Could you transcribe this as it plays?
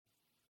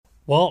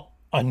Well,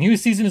 a new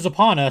season is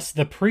upon us.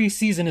 The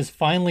preseason is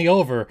finally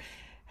over.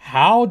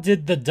 How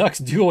did the Ducks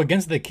do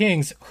against the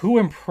Kings? Who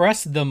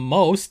impressed the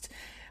most?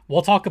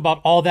 We'll talk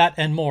about all that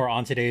and more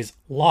on today's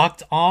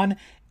Locked On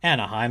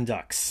Anaheim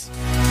Ducks.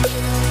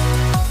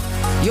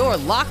 You're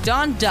Locked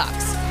On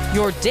Ducks,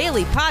 your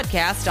daily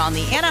podcast on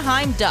the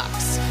Anaheim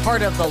Ducks,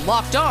 part of the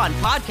Locked On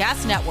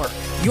Podcast Network.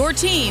 Your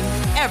team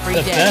every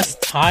day. The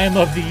best time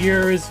of the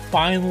year is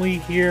finally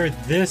here.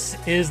 This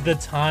is the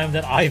time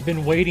that I've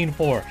been waiting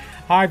for.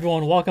 Hi,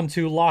 everyone. Welcome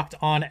to Locked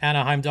On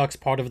Anaheim Ducks,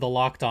 part of the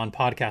Locked On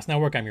Podcast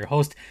Network. I'm your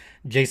host,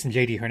 Jason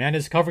J.D.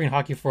 Hernandez, covering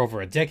hockey for over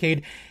a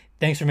decade.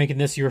 Thanks for making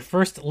this your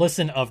first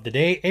listen of the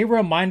day. A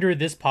reminder,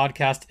 this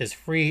podcast is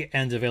free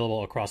and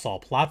available across all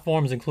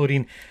platforms,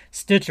 including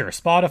Stitcher,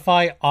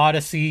 Spotify,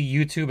 Odyssey,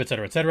 YouTube,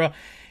 etc., etc.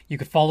 You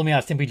can follow me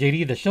at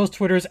SimplyJD. The show's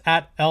Twitter's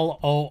at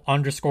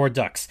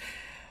LO_Ducks.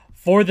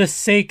 For the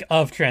sake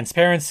of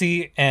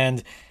transparency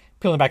and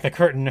peeling back the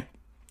curtain,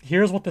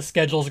 here's what the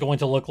schedule is going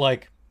to look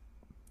like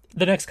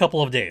the next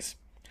couple of days.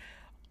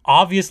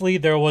 Obviously,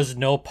 there was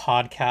no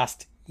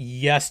podcast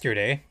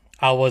yesterday.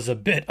 I was a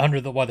bit under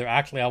the weather.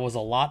 Actually, I was a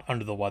lot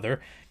under the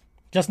weather.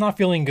 Just not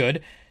feeling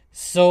good.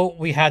 So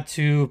we had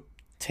to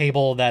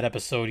table that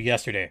episode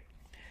yesterday.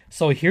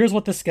 So here's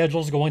what the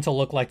schedule is going to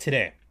look like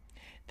today.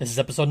 This is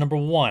episode number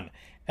 1.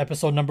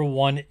 Episode number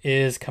 1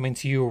 is coming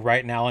to you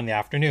right now in the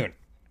afternoon.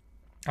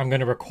 I'm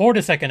going to record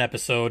a second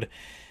episode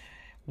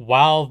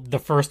while the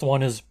first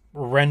one is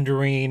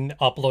rendering,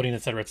 uploading,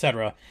 etc.,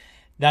 etc.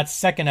 That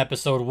second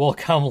episode will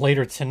come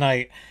later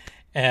tonight.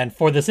 And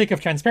for the sake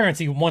of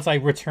transparency, once I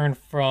return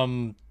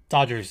from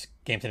Dodgers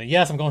game tonight,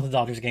 yes, I'm going to the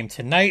Dodgers game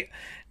tonight.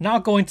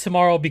 Not going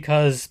tomorrow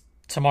because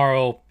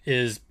tomorrow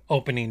is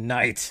opening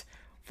night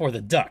for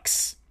the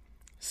Ducks.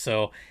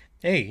 So,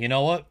 hey, you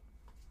know what?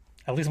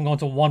 At least I'm going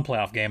to one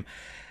playoff game.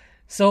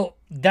 So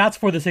that's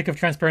for the sake of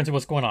transparency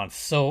what's going on.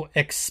 So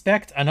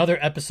expect another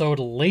episode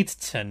late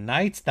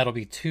tonight. That'll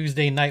be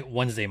Tuesday night,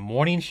 Wednesday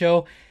morning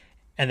show.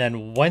 And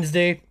then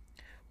Wednesday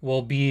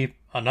will be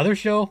another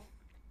show.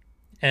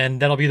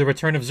 And that'll be the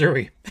return of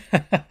Zuri.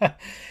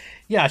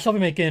 Yeah, I shall be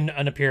making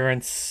an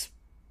appearance.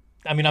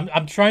 I mean,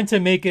 I'm trying to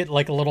make it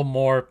like a little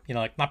more,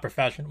 like not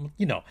professional,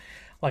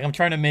 like I'm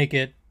trying to make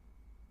it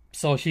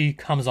so she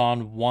comes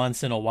on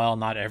once in a while,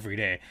 not every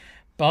day.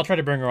 But I'll try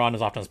to bring her on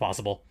as often as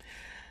possible.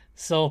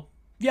 So,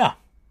 yeah,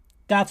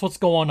 that's what's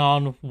going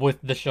on with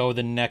the show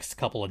the next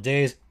couple of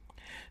days.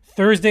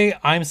 Thursday,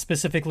 I'm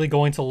specifically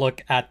going to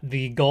look at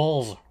the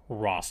Gulls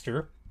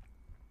roster.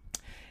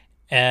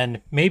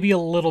 And maybe a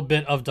little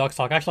bit of Ducks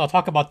talk. Actually, I'll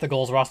talk about the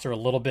Gulls roster a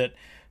little bit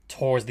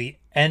towards the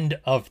end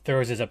of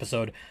Thursday's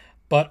episode.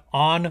 But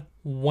on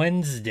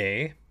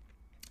Wednesday,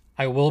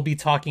 I will be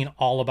talking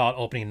all about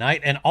opening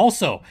night. And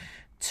also,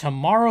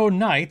 tomorrow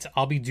night,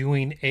 I'll be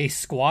doing a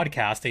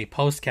squadcast, a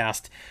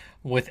postcast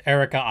with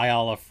Erica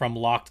Ayala from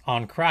Locked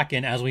on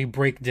Kraken as we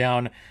break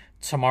down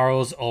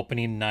tomorrow's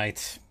opening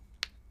night.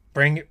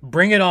 Bring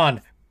it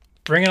on.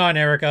 Bring it on,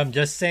 Erica. I'm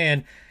just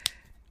saying,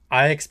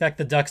 I expect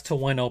the Ducks to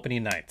win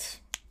opening night.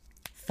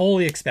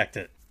 Fully expect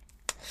it.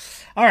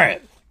 All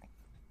right.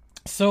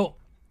 So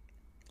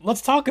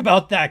let's talk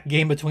about that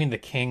game between the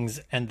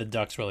Kings and the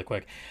Ducks really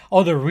quick.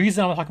 Oh, the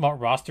reason I'm not talking about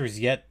rosters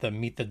yet, the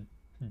Meet the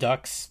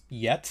Ducks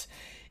yet,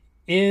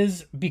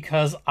 is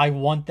because I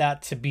want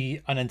that to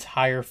be an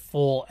entire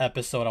full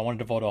episode. I want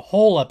to devote a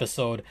whole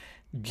episode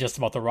just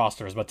about the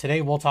rosters. But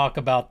today we'll talk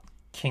about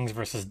Kings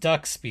versus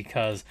Ducks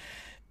because,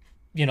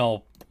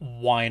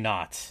 why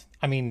not?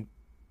 I mean,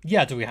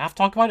 yeah, do we have to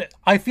talk about it?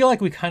 I feel like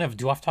we kind of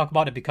do have to talk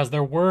about it because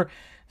there were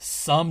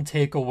some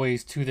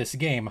takeaways to this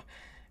game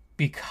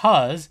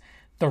because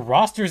the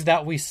rosters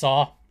that we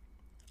saw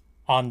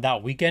on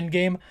that weekend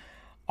game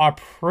are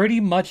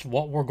pretty much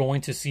what we're going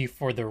to see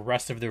for the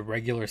rest of the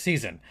regular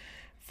season,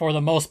 for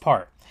the most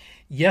part.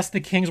 Yes, the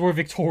Kings were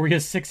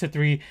victorious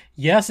 6-3.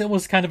 Yes, it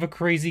was kind of a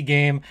crazy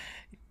game.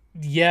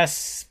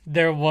 Yes,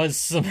 there was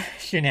some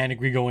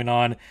shenanigans going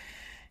on.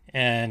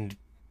 And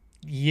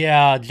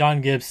yeah,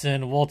 John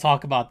Gibson, we'll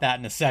talk about that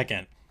in a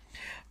second.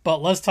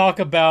 But let's talk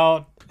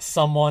about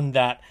someone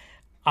that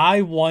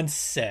I once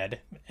said,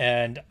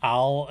 and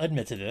I'll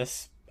admit to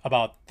this,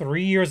 about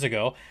 3 years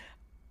ago,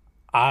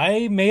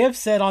 I may have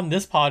said on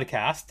this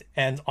podcast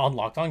and on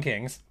Locked on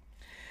Kings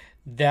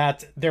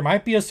that there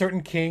might be a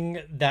certain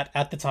King that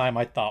at the time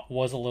I thought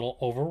was a little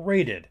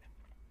overrated.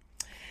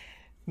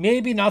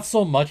 Maybe not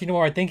so much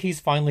anymore. I think he's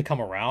finally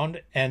come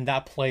around, and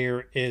that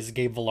player is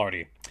Gabe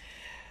Vilardi.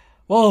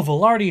 Well,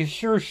 Vilardi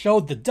sure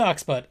showed the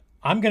Ducks, but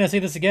I'm going to say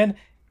this again.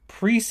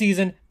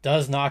 Preseason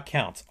does not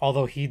count.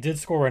 Although he did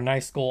score a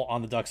nice goal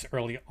on the Ducks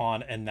early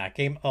on in that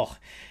game.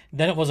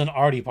 Then it was an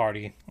Artie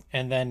party.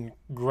 And then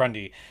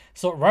Grundy.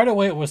 So right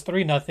away it was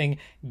 3-0.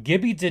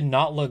 Gibby did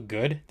not look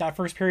good that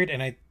first period.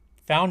 And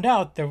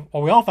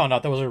we all found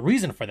out there was a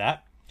reason for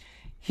that.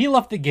 He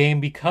left the game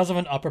because of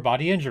an upper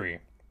body injury.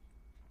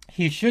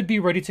 He should be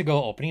ready to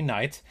go opening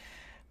night.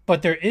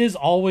 But there is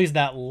always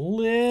that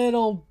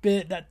little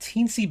bit, that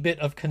teensy bit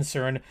of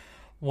concern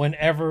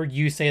whenever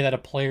you say that a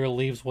player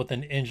leaves with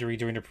an injury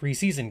during a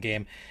preseason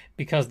game,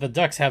 because the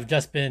Ducks have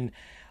just been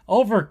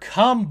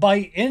overcome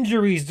by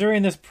injuries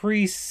during this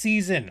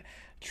preseason.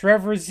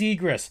 Trevor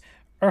Zegras,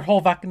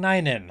 Urho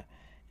Vakanainen,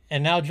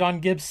 and now John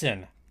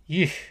Gibson.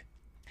 Yeesh.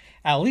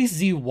 At least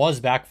Z was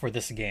back for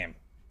this game.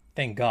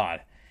 Thank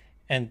God.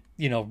 And,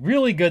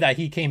 really good that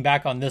he came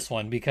back on this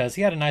one, because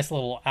he had a nice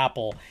little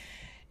apple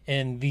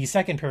in the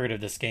second period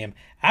of this game.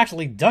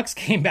 Actually, Ducks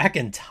came back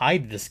and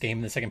tied this game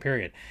in the second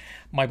period.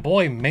 My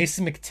boy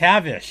Mason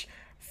McTavish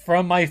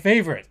from my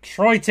favorite,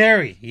 Troy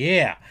Terry.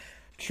 Yeah,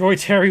 Troy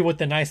Terry with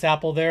the nice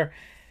apple there.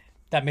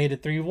 That made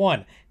it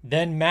 3-1.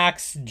 Then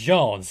Max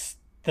Jones,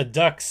 the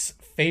Ducks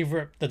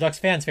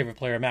fans' favorite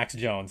player, Max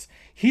Jones.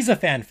 He's a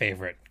fan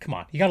favorite. Come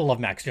on, you gotta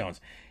love Max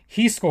Jones.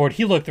 He scored.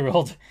 He looked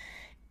thrilled.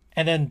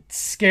 And then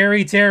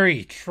Scary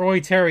Terry, Troy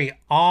Terry,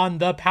 on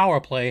the power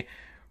play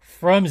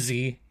from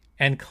Z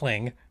and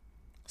Kling.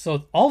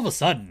 So all of a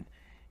sudden,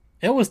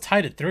 it was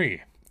tied at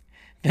 3.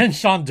 Then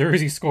Sean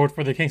Durzi scored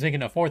for the Kings,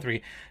 making it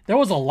 4-3. There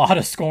was a lot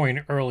of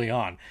scoring early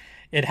on.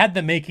 It had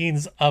the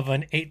makings of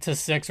an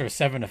 8-6 or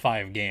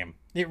 7-5 game.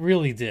 It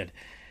really did.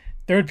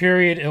 Third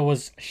period, it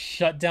was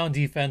shutdown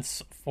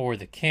defense for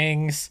the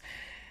Kings.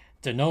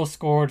 Danault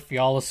scored.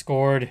 Fiala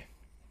scored.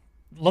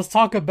 Let's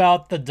talk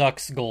about the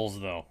Ducks'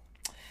 goals, though.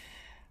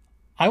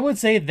 I would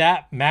say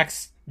that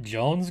Max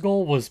Jones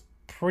goal was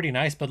pretty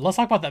nice, but let's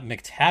talk about that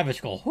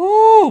McTavish goal.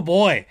 Whoo,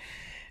 boy.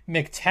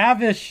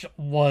 McTavish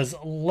was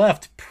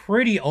left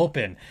pretty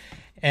open.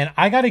 And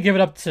I got to give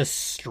it up to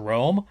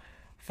Strome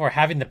for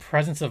having the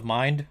presence of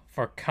mind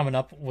for coming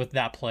up with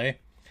that play.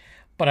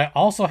 But I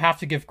also have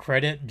to give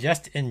credit,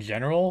 just in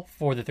general,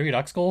 for the 3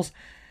 Ducks goals,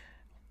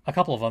 a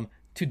couple of them,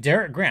 to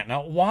Derek Grant.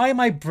 Now, why am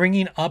I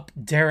bringing up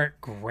Derek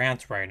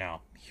Grant right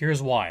now?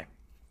 Here's why.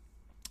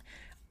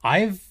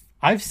 I've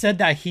said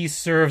that he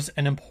serves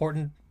an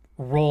important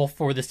role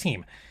for this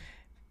team.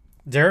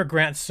 Derek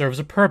Grant serves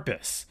a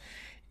purpose.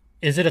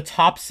 Is it a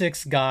top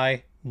 6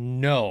 guy?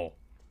 No.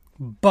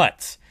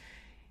 But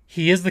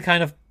he is the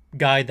kind of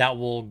guy that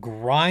will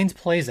grind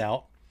plays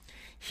out.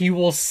 He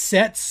will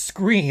set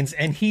screens,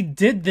 and he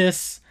did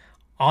this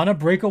on a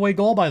breakaway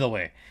goal, by the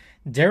way.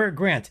 Derek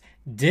Grant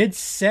did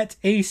set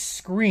a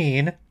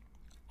screen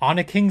on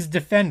a Kings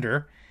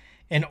defender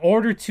in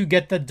order to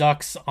get the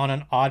Ducks on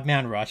an odd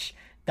man rush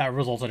that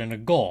resulted in a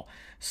goal.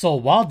 So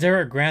while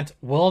Derek Grant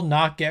will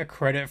not get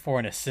credit for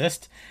an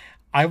assist,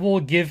 I will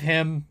give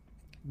him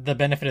the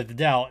benefit of the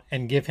doubt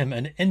and give him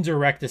an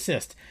indirect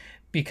assist,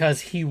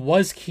 because he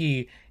was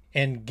key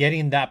in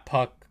getting that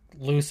puck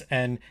loose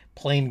and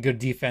playing good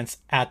defense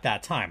at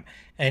that time.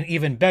 And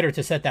even better,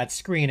 to set that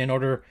screen in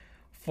order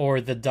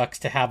for the Ducks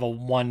to have a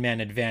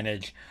one-man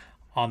advantage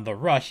on the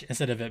rush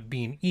instead of it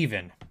being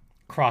even,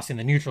 crossing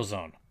the neutral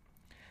zone.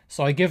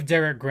 So I give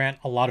Derek Grant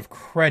a lot of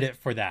credit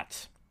for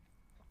that.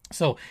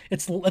 So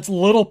it's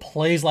little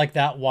plays like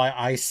that why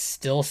I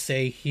still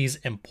say he's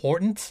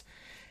important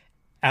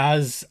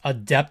as a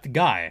depth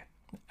guy,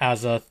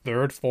 as a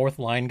third, fourth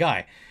line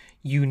guy.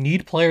 You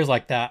need players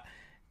like that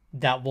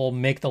will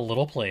make the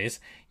little plays.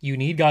 You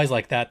need guys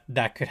like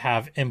that could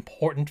have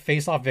important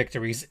face-off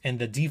victories in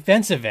the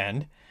defensive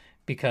end,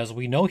 because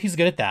we know he's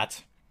good at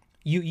that.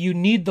 You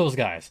need those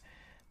guys,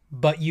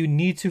 but you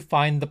need to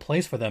find the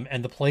place for them,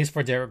 and the place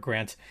for Derek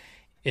Grant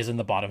is in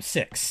the bottom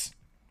 6.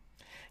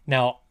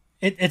 Now,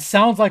 it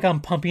sounds like I'm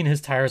pumping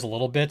his tires a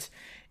little bit,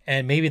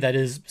 and maybe that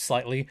is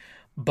slightly,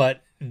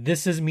 but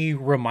this is me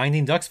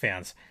reminding Ducks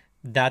fans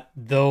that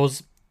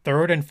those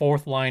third and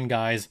fourth line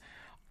guys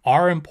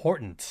are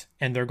important,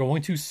 and they're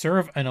going to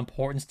serve an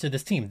importance to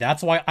this team.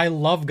 That's why I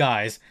love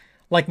guys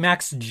like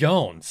Max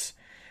Jones.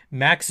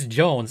 Max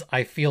Jones,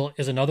 I feel,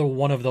 is another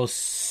one of those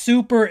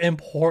super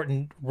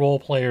important role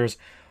players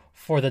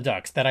for the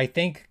Ducks that I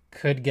think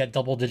could get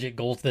double-digit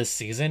goals this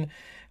season.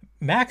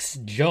 Max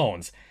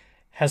Jones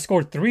has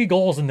scored 3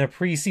 goals in the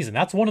preseason.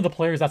 That's one of the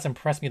players that's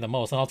impressed me the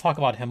most, and I'll talk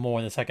about him more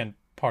in the second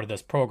part of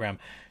this program.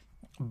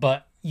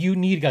 But you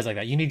need guys like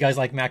that. You need guys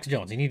like Max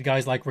Jones. You need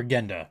guys like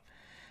Regenda.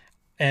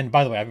 And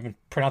by the way, I've been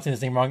pronouncing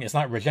his name wrong. It's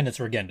not Regenda, it's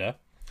Regenda.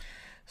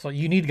 So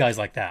you need guys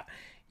like that.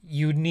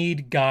 You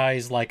need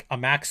guys like a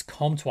Max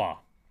Comtois.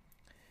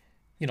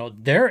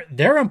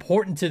 They're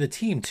important to the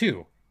team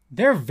too.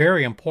 They're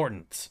very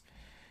important.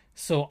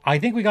 So I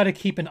think we got to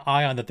keep an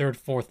eye on the third,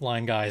 fourth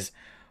line guys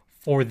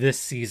for this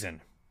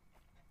season.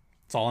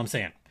 That's all I'm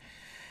saying.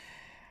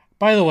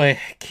 By the way,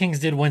 Kings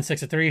did win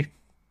 6-3.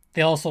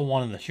 They also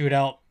won in the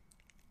shootout,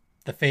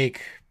 the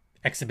fake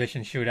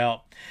exhibition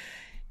shootout.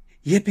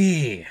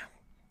 Yippee!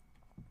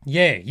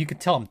 Yay, you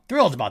could tell I'm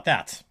thrilled about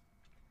that.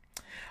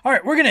 All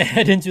right, we're going to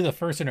head into the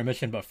first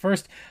intermission, but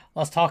first,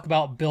 let's talk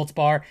about Built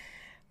Bar,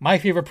 my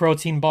favorite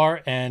protein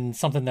bar, and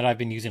something that I've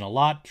been using a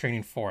lot,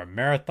 training for a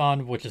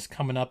marathon, which is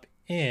coming up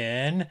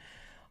in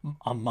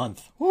a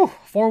month.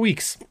 4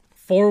 weeks.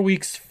 4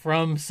 weeks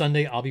from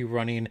Sunday, I'll be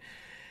running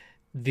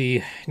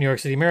the New York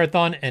City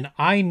Marathon, and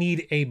I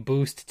need a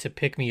boost to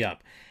pick me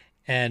up.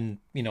 And,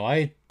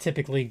 I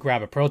typically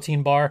grab a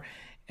protein bar,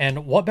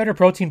 and what better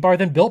protein bar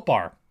than Built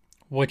Bar?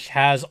 which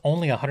has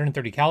only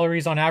 130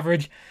 calories on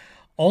average,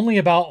 only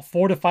about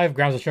 4 to 5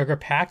 grams of sugar,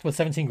 packed with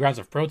 17 grams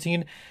of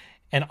protein.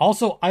 And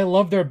also, I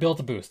love their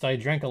Built Boost. I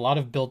drank a lot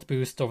of Built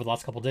Boost over the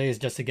last couple of days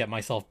just to get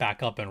myself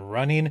back up and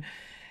running.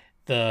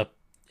 The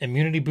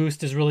immunity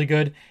boost is really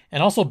good.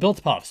 And also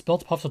Built Puffs.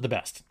 Built Puffs are the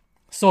best.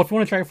 So if you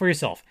want to try it for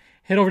yourself,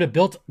 head over to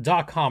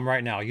built.com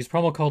right now. Use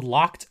promo code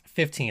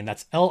LOCKED15.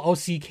 That's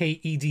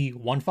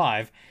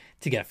LOCKED15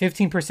 to get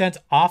 15%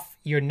 off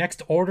your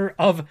next order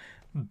of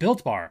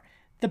Built Bar,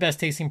 the best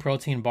tasting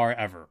protein bar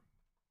ever.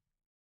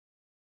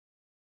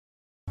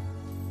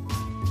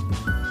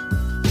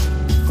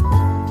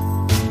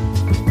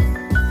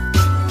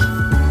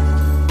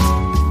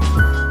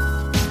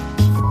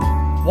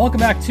 Welcome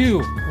back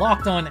to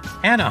Locked On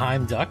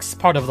Anaheim Ducks,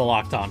 part of the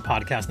Locked On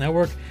Podcast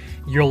Network.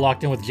 You're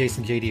locked in with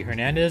Jason J.D.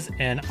 Hernandez,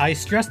 and I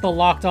stress the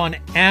Locked On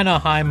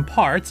Anaheim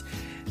part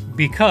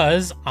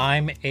because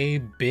I'm a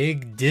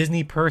big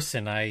Disney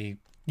person. I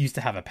used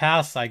to have a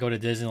pass. I go to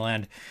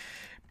Disneyland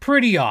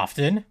pretty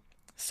often,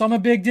 so I'm a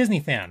big Disney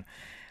fan.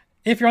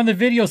 If you're on the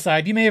video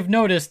side, you may have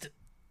noticed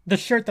the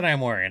shirt that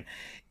I'm wearing.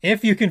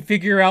 If you can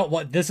figure out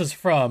what this is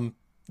from,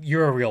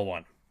 you're a real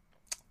one.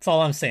 That's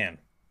all I'm saying.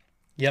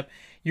 Yep.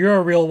 You're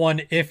a real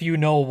one if you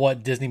know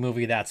what Disney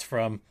movie that's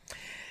from.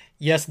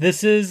 Yes,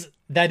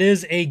 that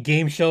is a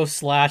game show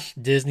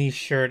 / Disney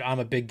shirt. I'm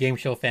a big game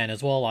show fan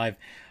as well. I've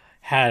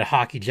had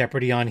Hockey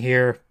Jeopardy on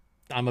here.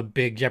 I'm a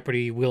big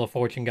Jeopardy Wheel of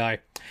Fortune guy.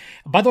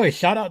 By the way,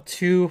 shout out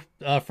to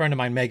a friend of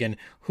mine, Megan,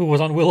 who was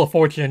on Wheel of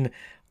Fortune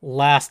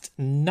last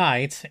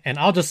night. And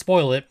I'll just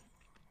spoil it.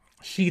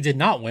 She did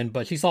not win,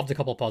 but she solved a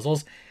couple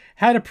puzzles.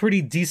 Had a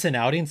pretty decent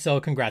outing, so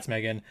congrats,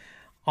 Megan,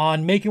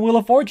 on making Wheel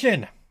of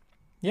Fortune.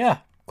 Yeah.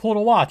 Cool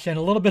to watch and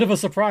a little bit of a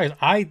surprise.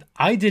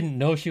 I didn't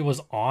know she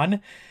was on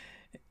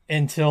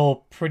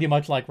until pretty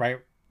much like right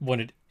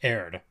when it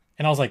aired.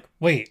 And I was like,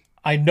 wait,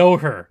 I know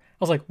her. I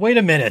was like, wait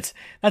a minute.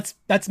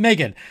 That's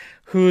Megan,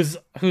 who's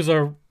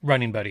a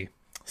running buddy.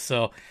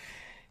 So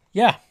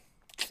yeah,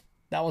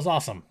 that was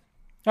awesome.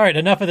 All right,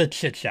 enough of the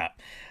chit chat.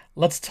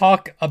 Let's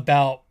talk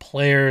about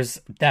players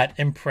that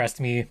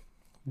impressed me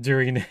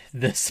during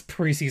this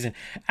preseason.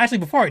 Actually,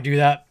 before I do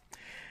that,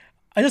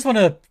 I just want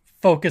to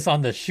focus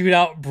on the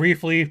shootout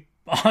briefly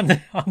on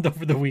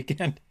the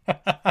weekend.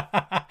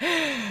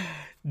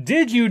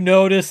 Did you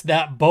notice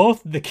that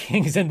both the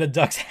Kings and the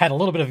Ducks had a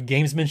little bit of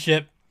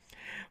gamesmanship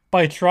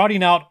by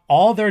trotting out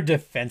all their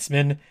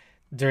defensemen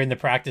during the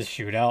practice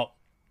shootout?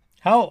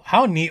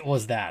 How neat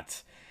was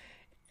that?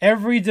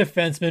 Every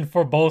defenseman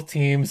for both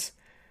teams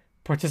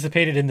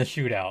participated in the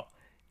shootout.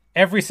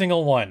 Every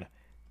single one.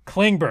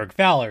 Klingberg,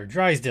 Fowler,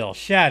 Drysdale,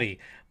 Shaddy,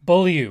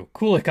 Beaulieu,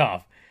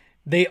 Kulikov.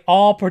 They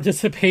all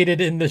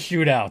participated in the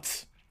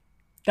shootouts.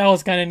 That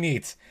was kind of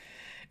neat.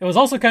 It was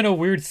also kind of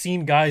weird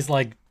seeing guys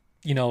like,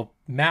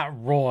 Matt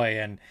Roy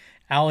and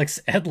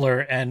Alex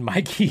Edler and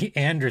Mikey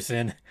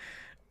Anderson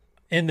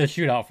in the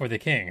shootout for the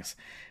Kings.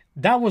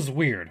 That was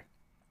weird.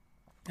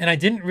 And I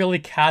didn't really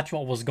catch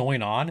what was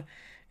going on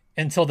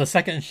until the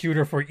second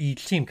shooter for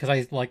each team, because I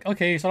was like,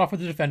 okay, start off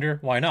with the defender,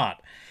 why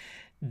not?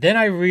 Then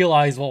I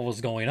realized what was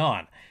going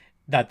on,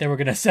 that they were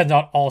going to send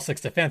out all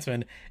 6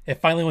 defensemen. It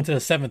finally went to the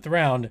 7th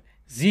round.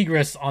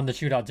 Zegras on the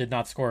shootout did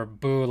not score.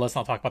 Boo, let's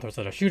not talk about the rest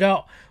of the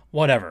shootout.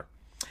 Whatever.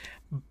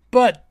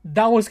 But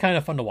that was kind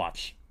of fun to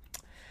watch.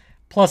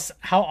 Plus,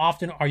 how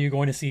often are you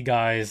going to see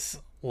guys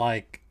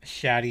like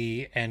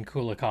Shaddy and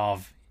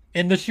Kulikov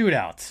in the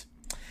shootouts?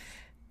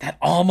 That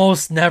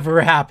almost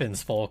never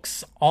happens,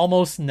 folks.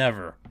 Almost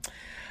never.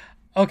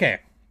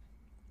 Okay.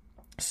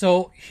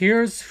 So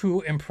here's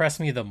who impressed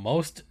me the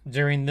most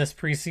during this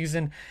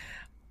preseason.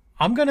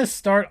 I'm going to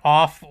start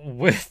off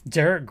with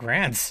Derek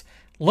Grant.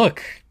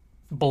 Look,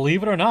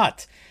 believe it or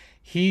not,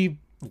 he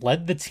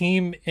led the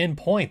team in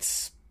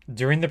points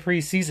during the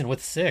preseason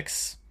with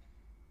 6.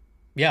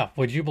 Yeah,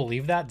 would you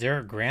believe that?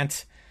 Derek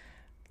Grant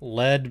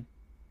led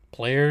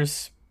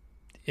players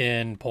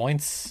in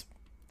points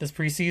this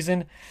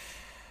preseason.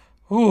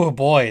 Ooh,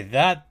 boy,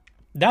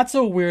 that's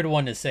a weird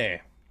one to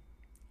say.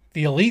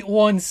 The Elite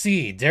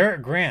 1C,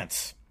 Derek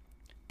Grant.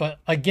 But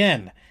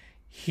again,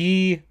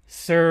 he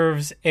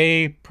serves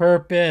a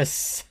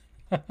purpose.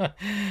 Good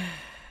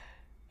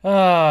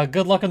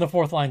luck on the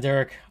 4th line,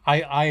 Derek.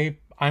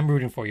 I'm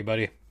rooting for you,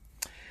 buddy.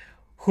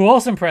 Who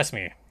else impressed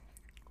me?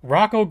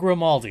 Rocco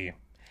Grimaldi.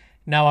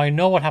 Now, I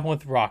know what happened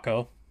with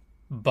Rocco,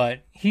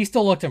 but he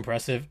still looked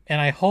impressive,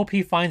 and I hope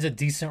he finds a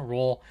decent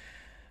role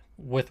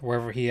with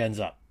wherever he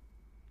ends up.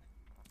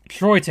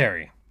 Troy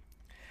Terry.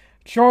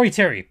 Troy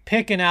Terry,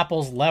 picking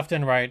apples left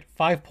and right,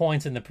 5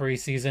 points in the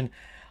preseason.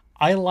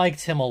 I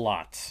liked him a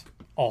lot.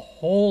 A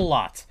whole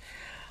lot.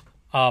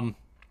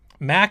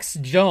 Max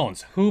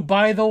Jones, who,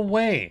 by the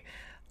way,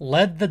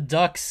 led the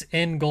Ducks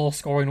in goal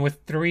scoring with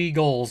 3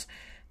 goals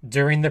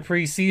during the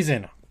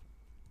preseason.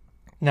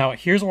 Now,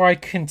 here's where I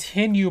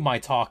continue my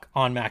talk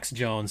on Max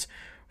Jones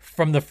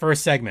from the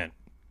first segment.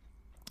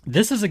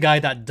 This is a guy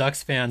that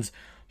Ducks fans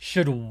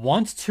should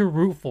want to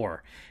root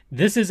for.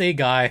 This is a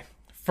guy,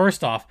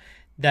 first off,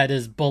 that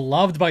is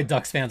beloved by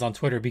Ducks fans on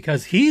Twitter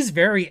because he's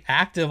very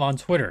active on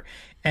Twitter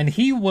and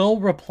he will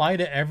reply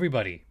to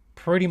everybody,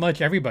 pretty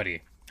much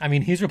everybody. I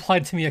mean, he's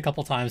replied to me a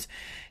couple times.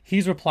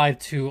 He's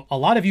replied to a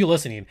lot of you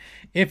listening.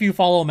 If you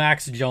follow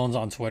Max Jones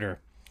on Twitter,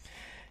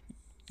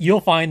 you'll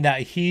find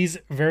that he's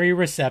very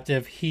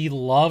receptive. He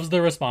loves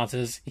the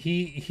responses.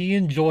 He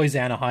enjoys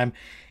Anaheim,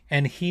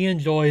 and he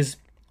enjoys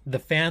the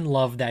fan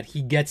love that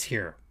he gets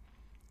here.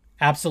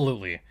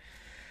 Absolutely.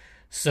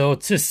 So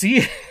to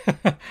see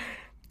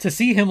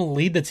him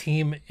lead the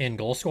team in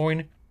goal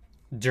scoring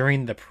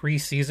during the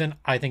preseason,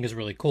 I think is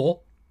really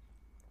cool.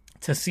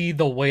 To see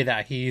the way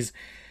that he's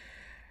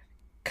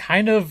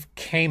kind of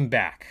came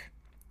back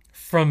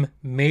from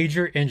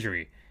major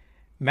injury.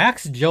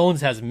 Max Jones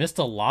has missed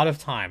a lot of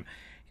time,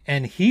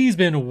 and he's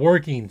been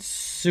working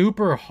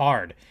super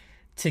hard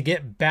to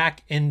get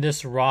back in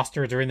this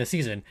roster during the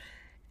season.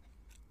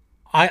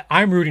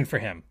 I'm rooting for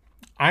him.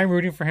 I'm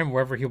rooting for him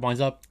wherever he winds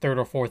up, third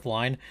or fourth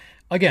line.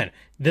 Again,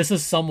 this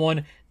is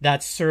someone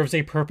that serves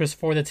a purpose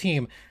for the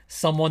team,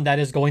 someone that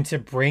is going to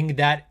bring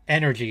that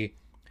energy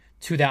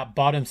to that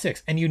bottom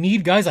six. And you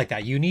need guys like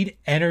that. You need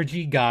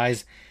energy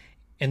guys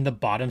in the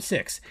bottom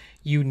six.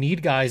 You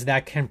need guys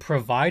that can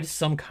provide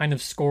some kind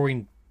of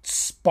scoring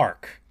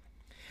spark.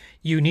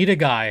 You need a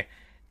guy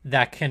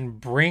that can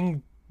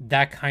bring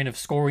that kind of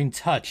scoring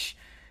touch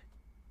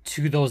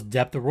to those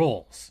depth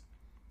roles.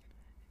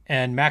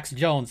 And Max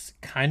Jones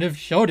kind of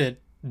showed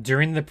it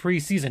during the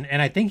preseason,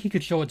 and I think he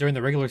could show it during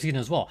the regular season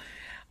as well.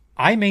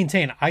 I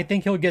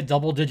think he'll get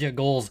double-digit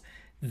goals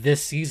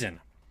this season.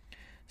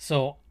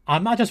 So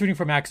I'm not just rooting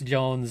for Max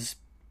Jones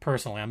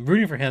personally. I'm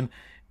rooting for him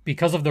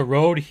because of the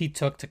road he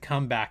took to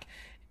come back,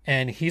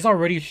 and he's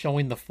already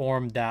showing the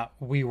form that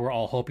we were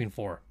all hoping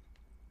for.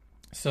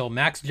 So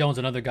Max Jones,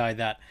 another guy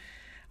that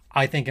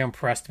I think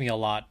impressed me a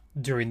lot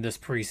during this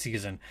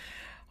preseason.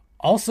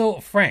 Also,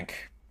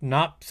 Frank,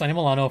 not Sonny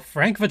Milano,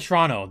 Frank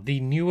Vatrano,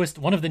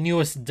 one of the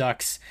newest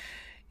Ducks.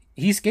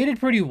 He skated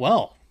pretty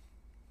well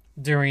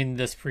during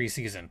this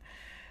preseason.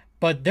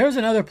 But there's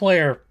another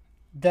player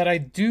that I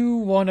do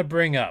want to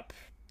bring up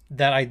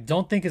that I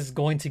don't think is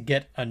going to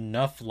get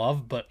enough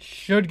love, but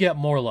should get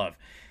more love.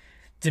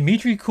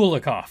 Dmitry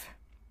Kulikov.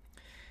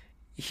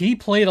 He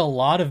played a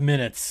lot of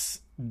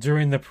minutes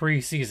during the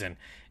preseason.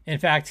 In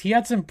fact, he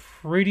had some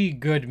pretty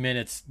good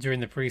minutes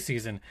during the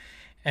preseason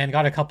and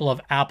got a couple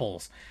of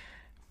apples.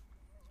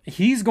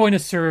 He's going to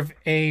serve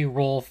a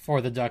role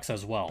for the Ducks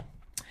as well.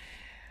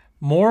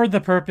 More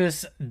the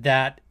purpose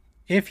that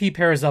if he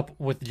pairs up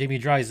with Jamie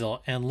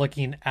Drysdale, and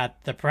looking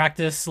at the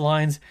practice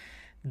lines,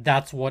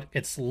 that's what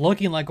it's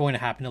looking like going to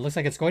happen. It looks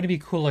like it's going to be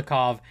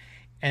Kulikov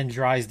and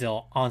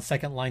Drysdale on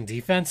second line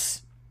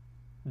defense.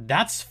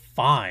 That's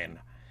fine.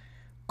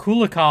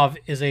 Kulikov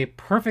is a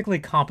perfectly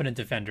competent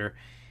defender.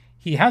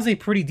 He has a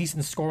pretty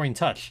decent scoring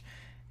touch.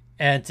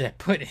 And to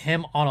put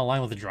him on a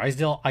line with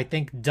Drysdale, I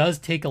think does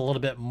take a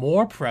little bit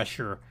more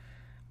pressure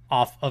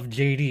off of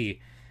JD.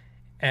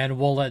 And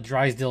will let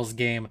Drysdale's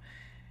game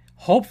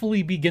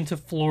hopefully begin to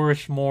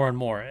flourish more and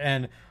more.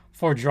 And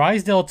for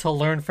Drysdale to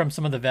learn from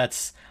some of the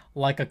vets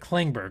like a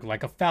Klingberg,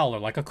 like a Fowler,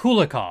 like a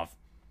Kulikov,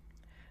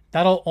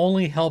 that'll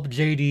only help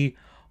JD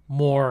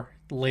more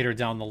later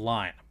down the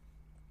line.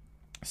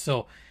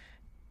 So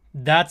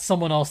that's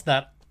someone else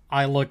that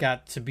I look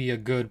at to be a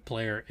good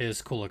player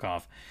is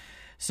Kulikov.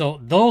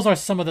 So those are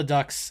some of the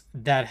Ducks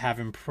that have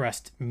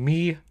impressed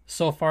me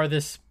so far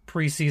this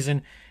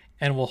preseason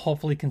and will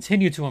hopefully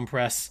continue to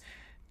impress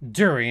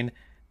during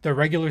the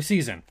regular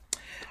season.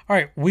 All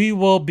right, we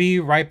will be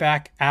right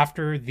back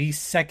after the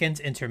second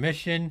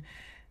intermission.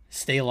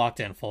 Stay locked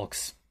in,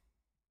 folks.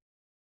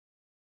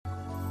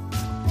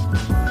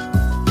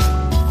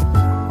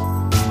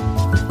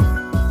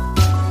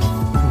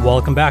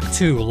 Welcome back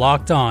to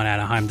Locked On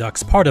Anaheim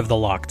Ducks, part of the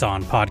Locked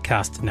On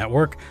Podcast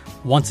Network.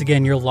 Once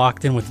again, you're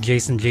locked in with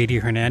Jason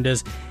JD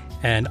Hernandez,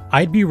 and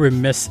I'd be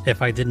remiss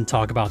if I didn't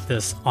talk about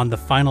this on the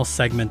final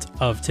segment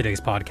of today's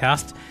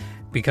podcast,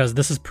 because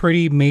this is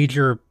pretty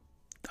major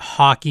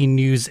hockey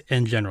news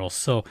in general.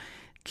 So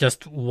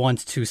just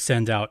want to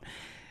send out,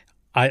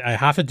 I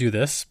have to do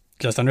this.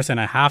 Just understand,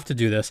 I have to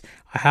do this.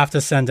 I have to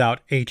send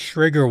out a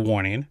trigger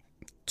warning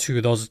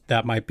to those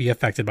that might be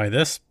affected by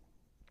this.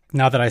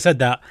 Now that I said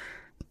that,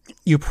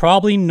 you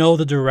probably know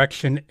the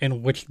direction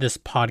in which this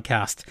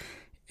podcast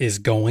is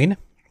going.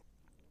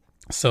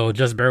 So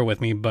just bear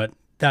with me, but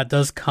that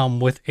does come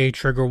with a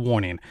trigger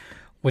warning.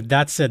 With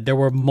that said, there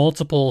were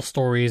multiple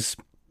stories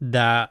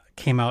that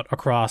came out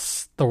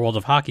across the world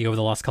of hockey over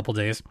the last couple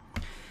days.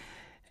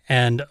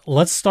 And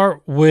let's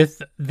start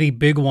with the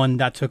big one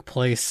that took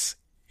place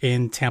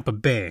in Tampa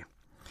Bay.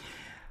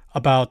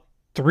 About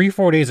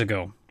 3-4 days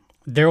ago,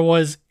 there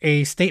was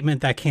a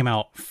statement that came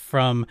out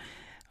from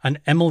an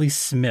Emily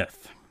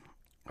Smith,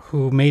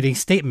 who made a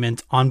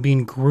statement on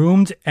being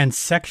groomed and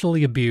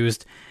sexually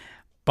abused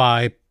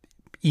by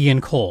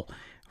Ian Cole,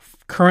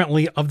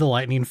 currently of the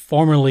Lightning,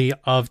 formerly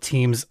of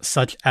teams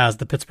such as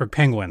the Pittsburgh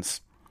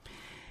Penguins.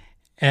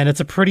 And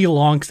it's a pretty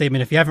long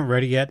statement. If you haven't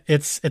read it yet,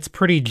 it's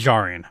pretty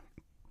jarring.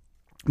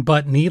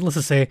 But needless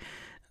to say,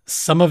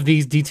 some of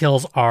these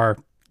details are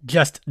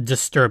just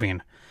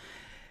disturbing.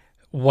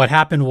 What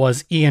happened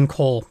was Ian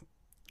Cole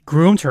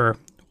groomed her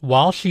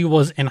while she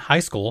was in high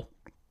school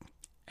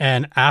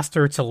and asked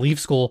her to leave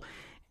school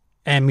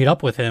and meet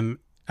up with him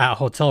at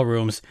hotel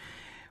rooms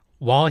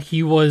while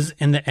he was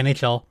in the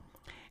NHL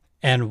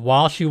and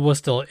while she was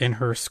still in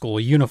her school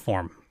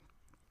uniform.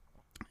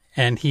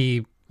 And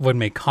he would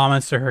make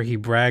comments to her. He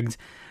bragged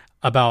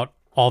about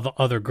all the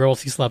other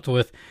girls he slept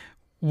with,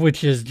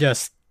 which is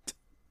just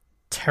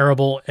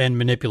terrible and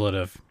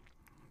manipulative.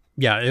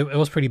 Yeah, it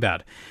was pretty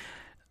bad.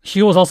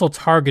 She was also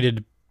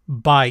targeted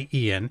by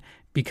Ian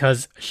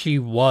because she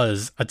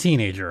was a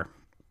teenager.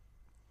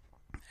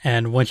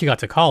 And when she got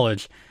to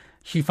college,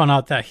 she found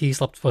out that he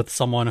slept with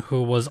someone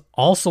who was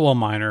also a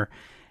minor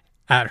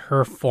at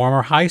her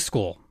former high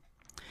school.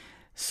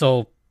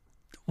 So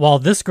while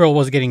this girl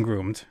was getting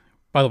groomed,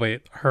 by the way,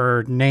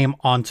 her name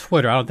on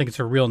Twitter, I don't think it's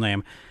her real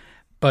name,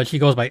 but she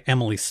goes by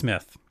Emily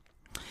Smith.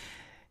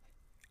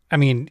 I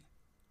mean,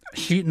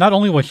 she not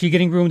only was she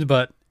getting groomed,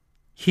 but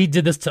he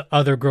did this to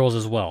other girls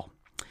as well.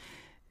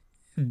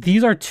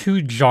 These are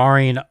too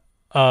jarring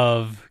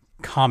of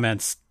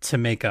comments to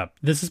make up.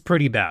 This is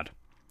pretty bad.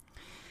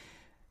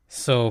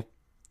 So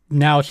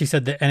now she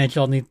said the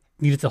NHL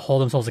needed to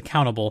hold themselves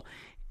accountable,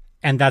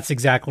 and that's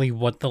exactly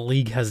what the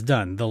league has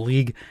done. The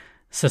league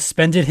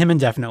suspended him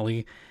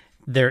indefinitely.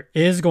 There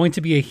is going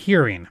to be a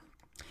hearing.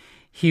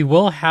 He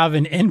will have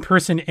an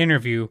in-person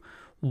interview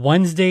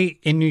Wednesday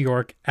in New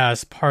York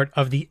as part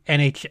of the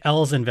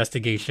NHL's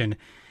investigation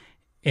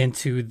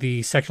into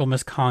the sexual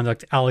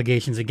misconduct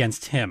allegations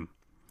against him.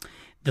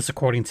 This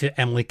according to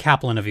Emily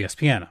Kaplan of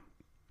ESPN.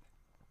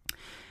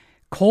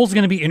 Cole's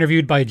going to be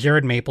interviewed by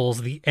Jared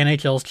Maples, the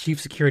NHL's chief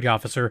security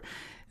officer.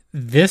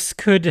 This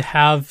could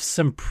have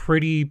some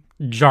pretty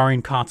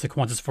jarring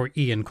consequences for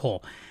Ian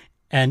Cole.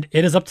 And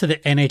it is up to the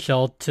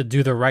NHL to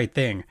do the right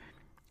thing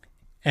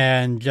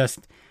and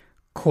just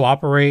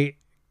cooperate,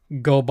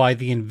 go by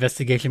the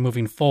investigation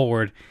moving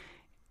forward,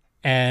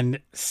 and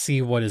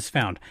see what is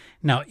found.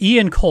 Now,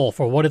 Ian Cole,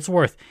 for what it's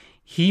worth,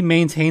 he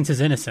maintains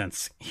his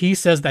innocence. He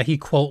says that he,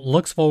 quote,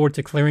 looks forward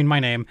to clearing my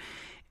name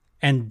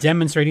and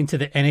demonstrating to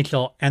the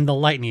NHL and the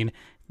Lightning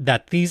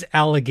that these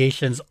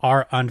allegations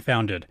are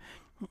unfounded.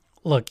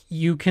 Look,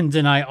 you can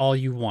deny all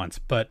you want,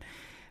 but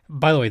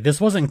by the way,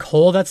 this wasn't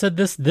Cole that said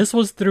this. This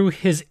was through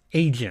his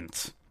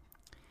agent.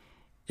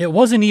 It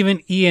wasn't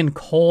even Ian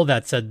Cole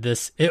that said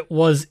this. It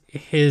was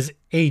his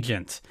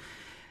agent.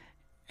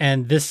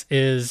 And this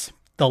is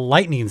the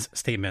Lightning's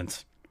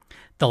statement.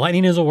 The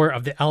Lightning is aware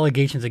of the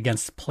allegations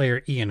against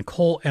player Ian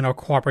Cole and are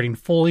cooperating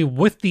fully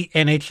with the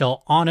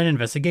NHL on an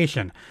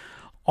investigation.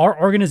 Our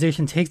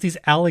organization takes these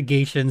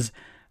allegations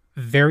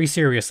very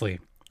seriously.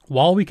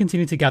 While we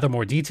continue to gather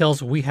more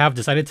details, we have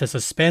decided to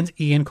suspend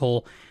Ian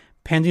Cole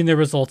pending the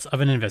results of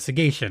an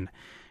investigation.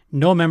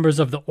 No members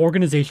of the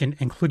organization,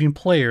 including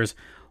players,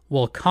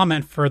 will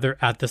comment further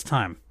at this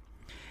time.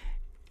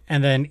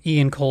 And then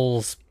Ian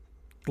Cole's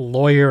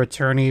lawyer,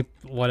 attorney,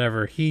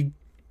 whatever, he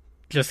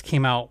just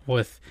came out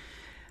with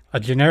a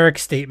generic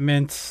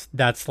statement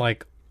that's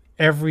like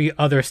every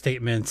other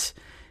statement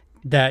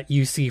that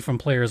you see from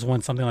players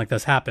when something like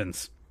this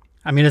happens.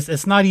 I mean,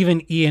 it's not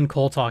even Ian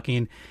Cole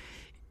talking.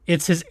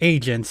 It's his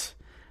agent,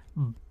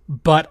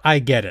 but I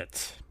get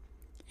it.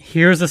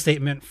 Here's a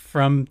statement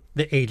from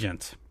the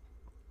agent.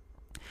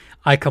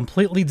 I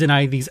completely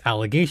deny these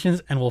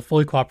allegations and will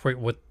fully cooperate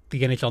with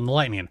the NHL and the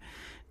Lightning,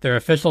 their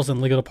officials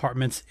and legal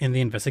departments in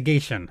the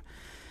investigation.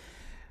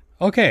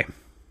 Okay.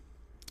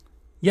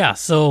 Yeah,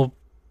 so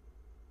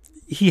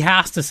he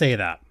has to say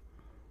that.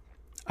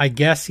 I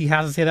guess he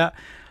has to say that.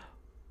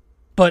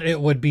 But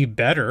it would be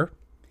better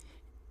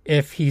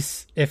if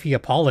he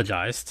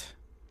apologized.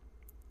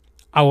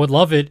 I would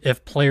love it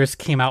if players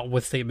came out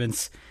with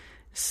statements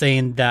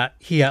saying that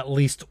he at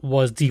least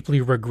was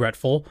deeply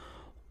regretful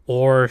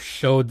or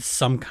showed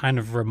some kind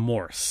of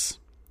remorse.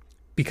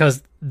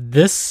 Because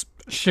this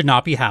should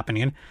not be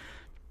happening.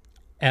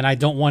 And I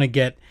don't want to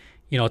get,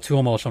 too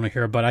emotional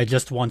here, but I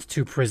just want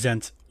to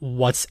present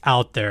what's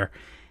out there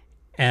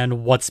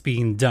and what's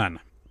being done.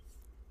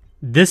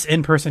 This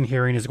in-person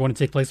hearing is going to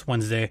take place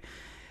Wednesday.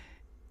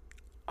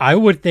 I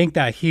would think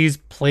that he's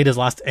played his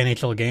last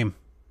NHL game.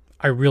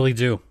 I really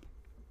do.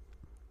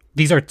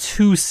 These are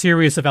too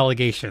serious of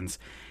allegations.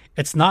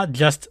 It's not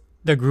just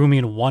the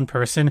grooming one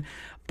person,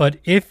 but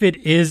if it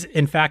is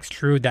in fact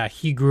true that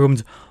he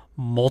groomed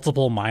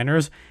multiple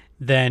minors,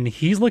 then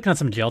he's looking at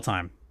some jail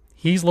time.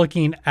 He's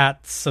looking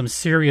at some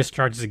serious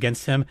charges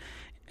against him,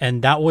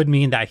 and that would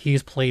mean that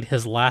he's played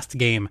his last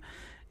game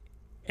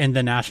in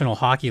the National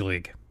Hockey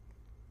League.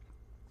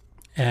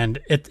 And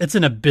it's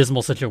an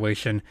abysmal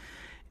situation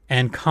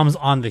and comes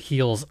on the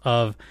heels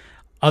of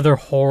other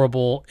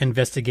horrible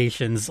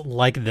investigations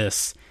like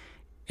this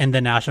in the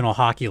National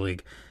Hockey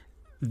League.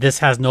 This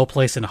has no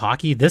place in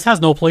hockey. This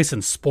has no place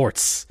in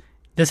sports.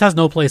 This has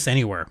no place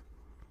anywhere.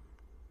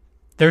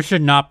 There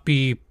should not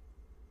be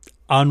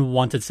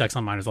unwanted sex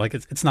on minors. Like,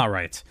 it's not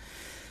right.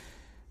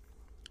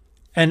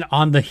 And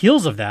on the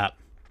heels of that,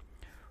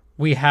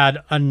 we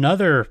had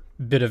another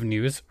bit of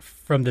news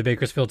from the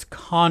Bakersfield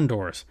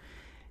Condors.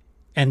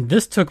 And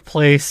this took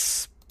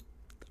place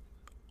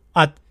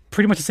at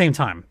pretty much the same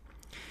time.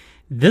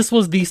 This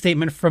was the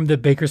statement from the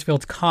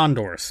Bakersfield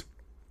Condors.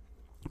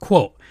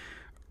 Quote,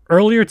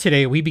 earlier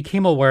today, we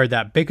became aware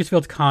that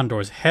Bakersfield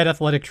Condors head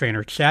athletic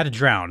trainer Chad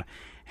Drown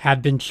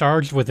had been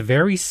charged with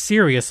very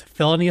serious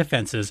felony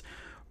offenses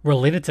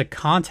related to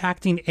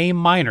contacting a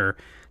minor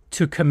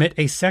to commit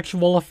a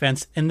sexual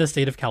offense in the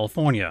state of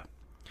California.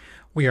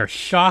 We are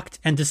shocked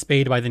and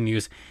dismayed by the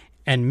news,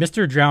 and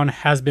Mr. Drown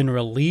has been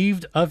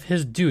relieved of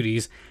his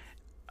duties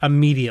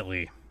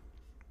immediately.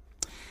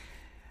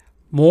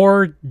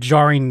 More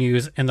jarring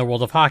news in the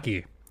world of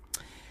hockey.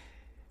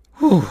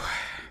 Whew.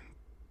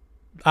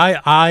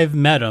 I've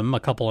met him a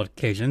couple of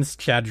occasions,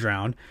 Chad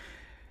Drown,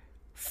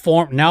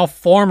 now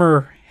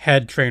former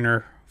head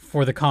trainer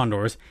for the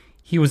Condors.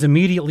 He was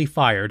immediately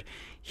fired.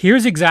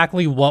 Here's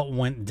exactly what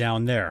went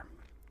down there.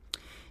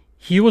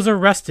 He was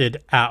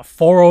arrested at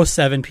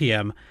 4:07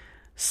 p.m.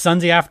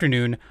 Sunday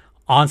afternoon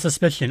on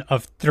suspicion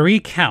of 3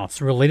 counts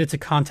related to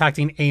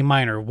contacting a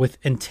minor with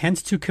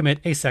intent to commit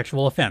a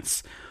sexual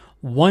offense.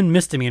 1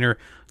 misdemeanor,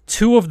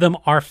 2 of them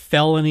are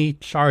felony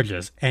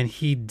charges, and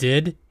he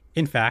did,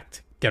 in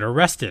fact, get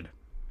arrested.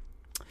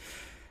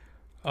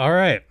 All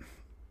right.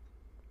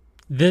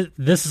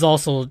 This is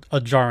also a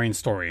jarring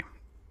story.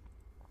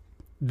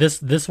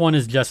 This one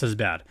is just as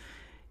bad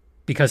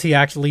because he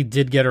actually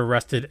did get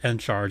arrested and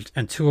charged,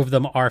 and 2 of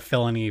them are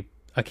felony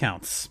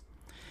accounts.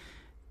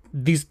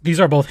 These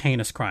are both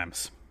heinous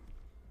crimes.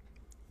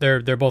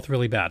 They're both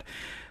really bad.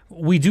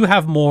 We do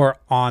have more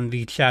on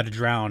the Chad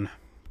Drown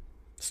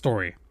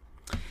story.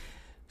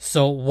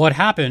 So what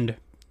happened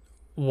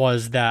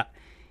was that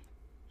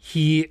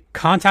he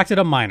contacted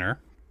a minor,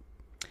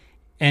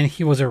 and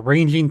he was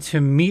arranging to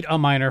meet a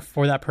minor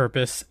for that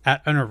purpose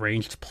at an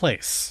arranged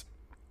place.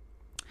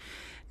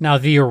 Now,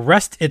 the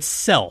arrest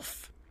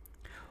itself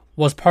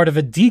was part of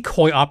a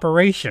decoy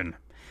operation.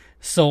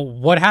 So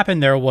what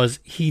happened there was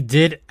he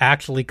did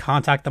actually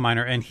contact the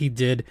minor, and he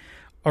did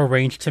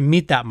arrange to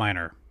meet that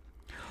minor.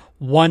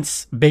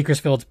 Once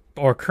Bakersfield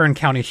or Kern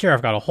County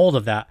Sheriff got a hold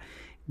of that,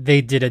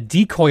 they did a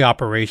decoy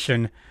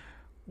operation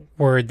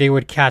where they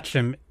would catch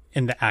him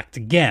in the act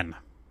again.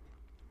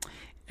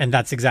 And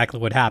that's exactly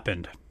what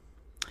happened.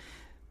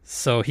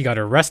 So he got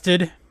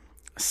arrested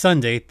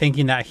Sunday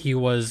thinking that he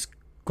was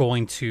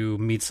going to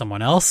meet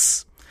someone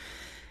else,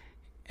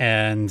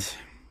 and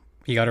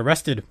he got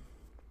arrested.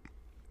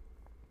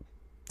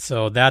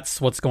 So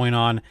that's what's going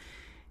on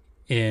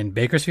in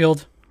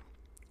Bakersfield.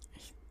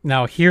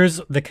 Now,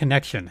 here's the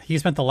connection. He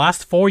spent the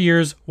last 4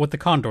 years with the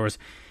Condors.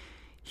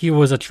 He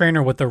was a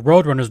trainer with the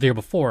Roadrunners the year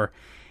before.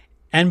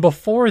 And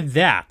before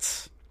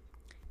that,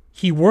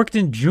 he worked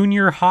in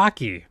junior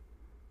hockey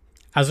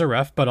as a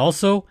ref, but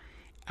also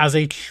as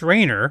a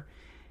trainer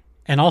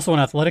and also an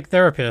athletic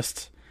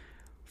therapist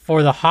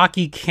for the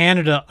Hockey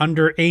Canada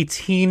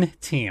under-18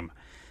 team.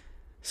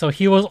 So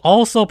he was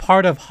also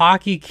part of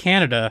Hockey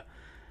Canada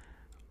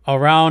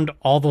around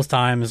all those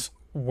times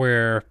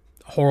where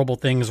horrible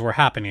things were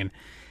happening.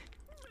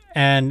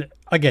 And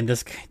again,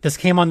 this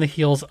came on the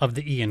heels of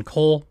the Ian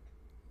Cole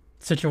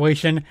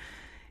situation,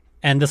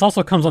 and this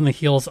also comes on the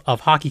heels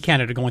of Hockey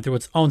Canada going through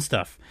its own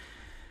stuff.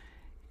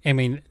 I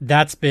mean,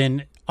 that's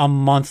been a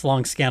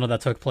month-long scandal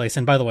that took place.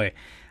 And by the way,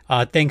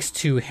 thanks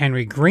to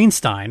Henry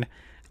Greenstein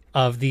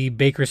of the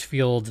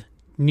Bakersfield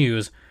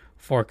News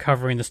for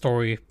covering the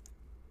story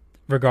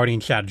regarding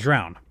Chad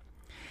Drown.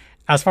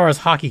 As far as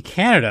Hockey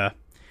Canada,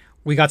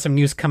 we got some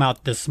news come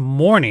out this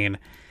morning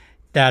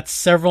that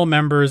several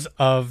members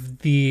of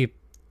the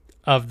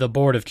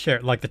board of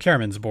the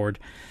chairman's board,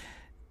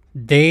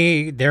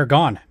 they're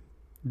gone.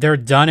 They're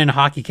done in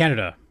Hockey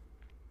Canada.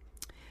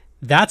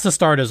 That's a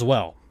start as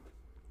well.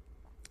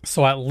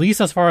 So at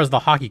least as far as the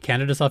Hockey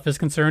Canada stuff is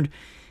concerned,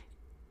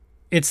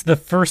 it's the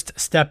first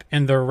step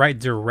in the right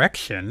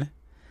direction.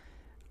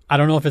 I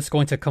don't know if it's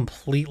going to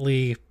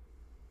completely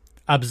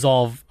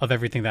absolve of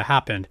everything that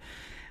happened.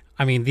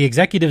 I mean, the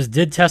executives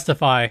did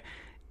testify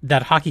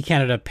that Hockey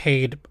Canada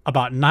paid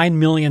about $9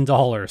 million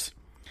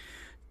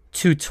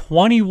to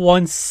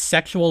 21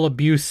 sexual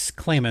abuse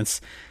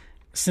claimants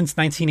since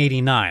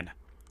 1989.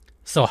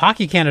 So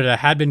Hockey Canada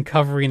had been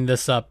covering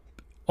this up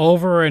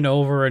over and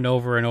over and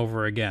over and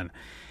over again.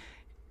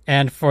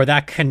 And for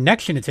that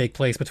connection to take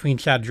place between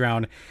Chad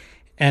Drown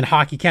and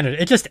Hockey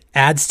Canada, it just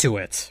adds to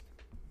it.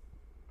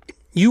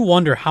 You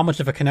wonder how much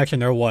of a connection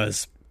there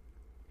was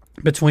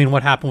between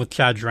what happened with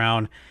Chad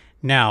Drown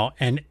now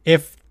and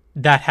if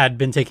that had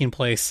been taking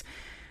place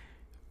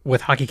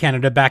with Hockey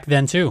Canada back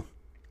then too.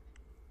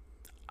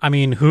 I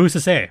mean, who's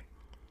to say?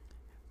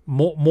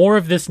 More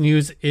of this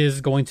news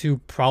is going to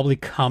probably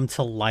come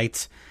to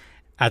light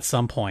at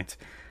some point.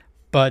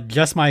 But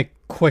just my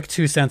quick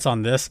 2 cents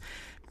on this.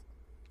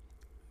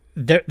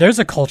 There's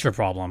a culture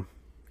problem.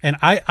 And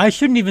I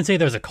shouldn't even say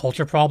there's a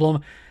culture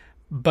problem,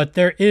 but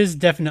there is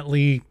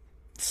definitely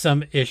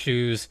some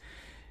issues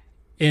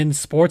in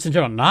sports in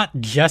general. Not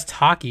just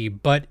hockey,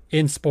 but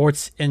in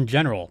sports in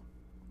general.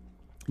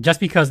 Just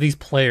because these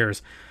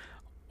players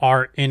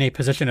are in a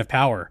position of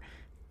power,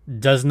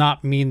 does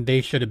not mean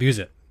they should abuse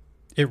it.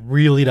 It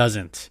really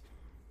doesn't.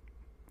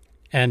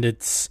 And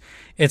it's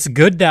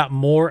good that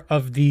more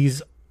of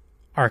these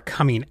are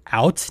coming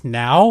out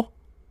now.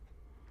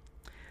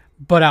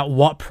 But at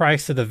what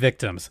price to the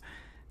victims?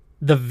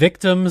 The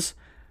victims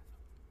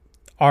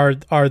are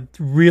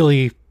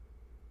really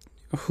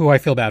who I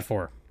feel bad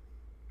for,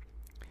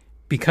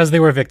 because they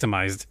were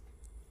victimized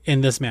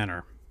in this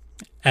manner,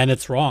 and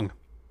it's wrong.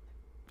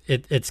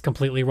 It's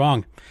completely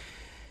wrong.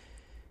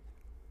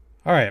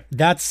 All right,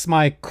 that's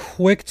my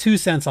quick 2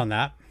 cents on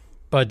that,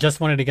 but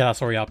just wanted to get that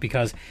story out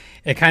because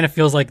it kind of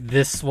feels like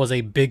this was a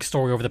big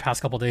story over the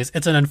past couple of days.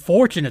 It's an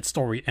unfortunate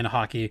story in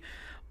hockey,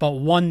 but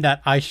one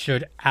that I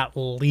should at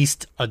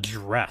least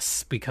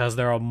address because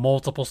there are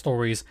multiple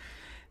stories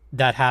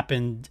that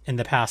happened in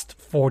the past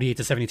 48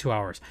 to 72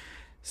 hours.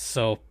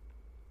 So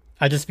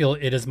I just feel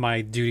it is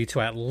my duty to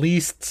at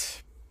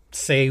least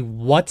say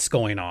what's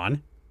going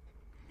on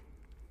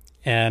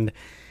and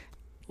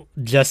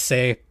just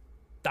say,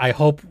 I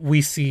hope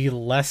we see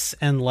less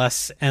and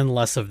less and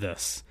less of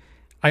this.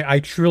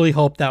 I truly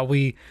hope that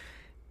we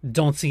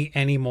don't see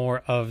any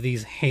more of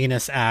these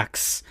heinous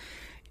acts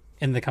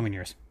in the coming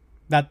years.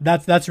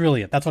 That's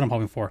really it. That's what I'm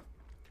hoping for.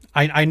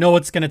 I know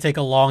it's going to take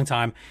a long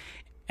time,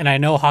 and I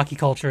know hockey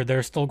culture,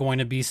 there's still going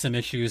to be some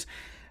issues,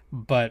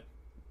 but,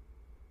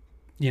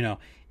 you know,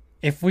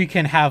 if we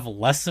can have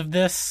less of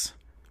this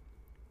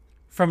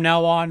from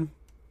now on,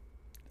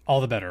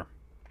 all the better.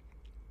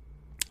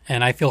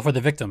 And I feel for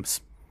the victims.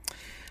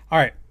 All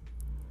right,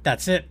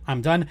 that's it.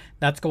 I'm done.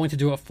 That's going to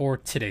do it for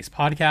today's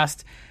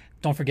podcast.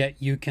 Don't forget,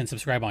 you can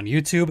subscribe on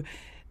YouTube.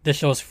 This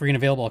show is free and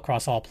available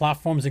across all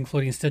platforms,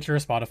 including Stitcher,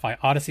 Spotify,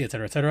 Odyssey,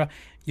 etc., etc.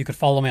 You could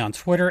follow me on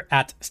Twitter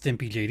at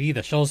StimpyJD.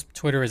 The show's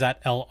Twitter is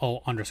at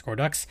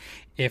LO_Ducks.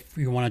 If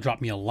you want to drop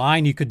me a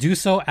line, you could do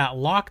so at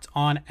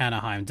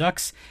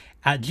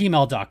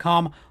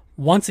LockedOnAnaheimDucks@gmail.com.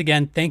 Once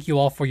again, thank you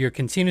all for your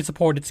continued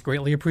support. It's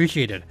greatly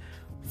appreciated.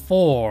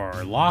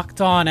 For Locked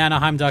On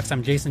Anaheim Ducks,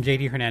 I'm Jason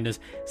JD Hernandez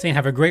saying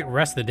have a great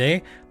rest of the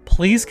day.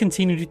 Please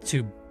continue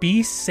to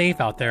be safe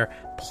out there.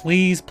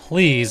 Please,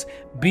 please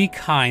be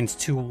kind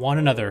to one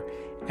another.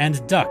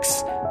 And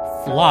Ducks,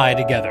 fly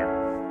together.